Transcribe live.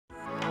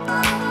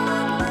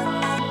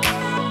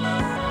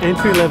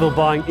Entry-level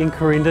buying in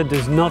Corinda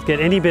does not get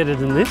any better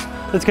than this.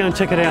 Let's go and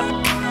check it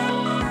out.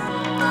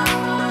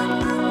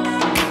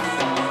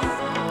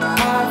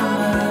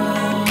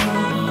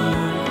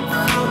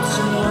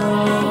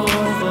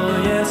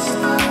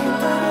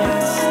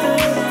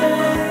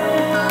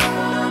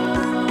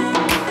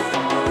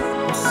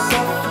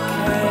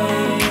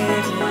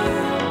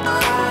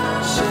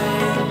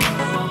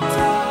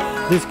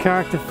 This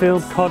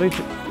character-filled cottage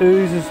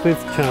oozes with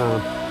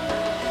charm.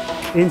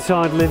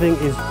 Inside living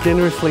is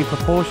generously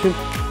proportioned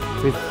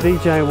with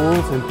DJ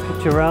walls and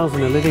picturals in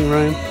the living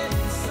room,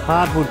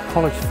 hardwood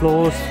polished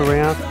floors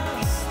throughout,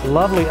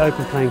 lovely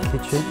open plan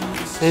kitchen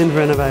and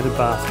renovated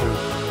bathroom.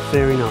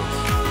 Very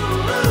nice.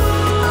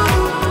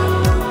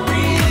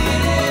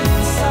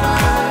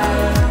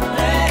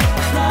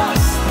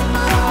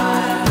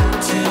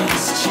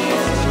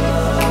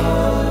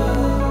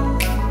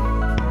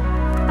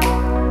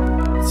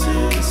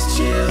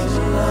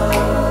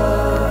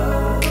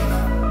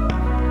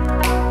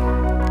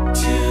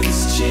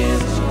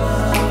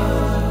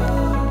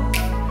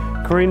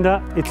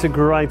 Corinda, it's a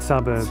great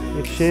suburb.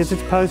 It shares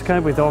its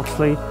postcode with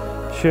Oxley,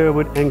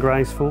 Sherwood and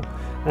Graceville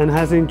and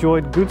has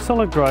enjoyed good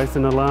solid growth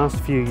in the last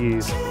few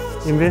years.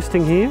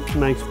 Investing here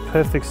makes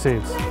perfect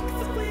sense.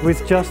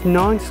 With just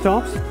 9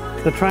 stops,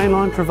 the train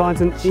line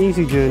provides an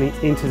easy journey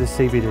into the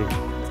CBD.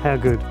 How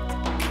good?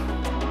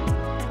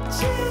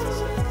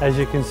 As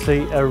you can see,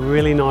 a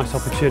really nice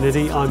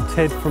opportunity. I'm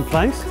Ted from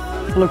Place.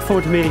 I look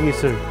forward to meeting you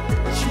soon.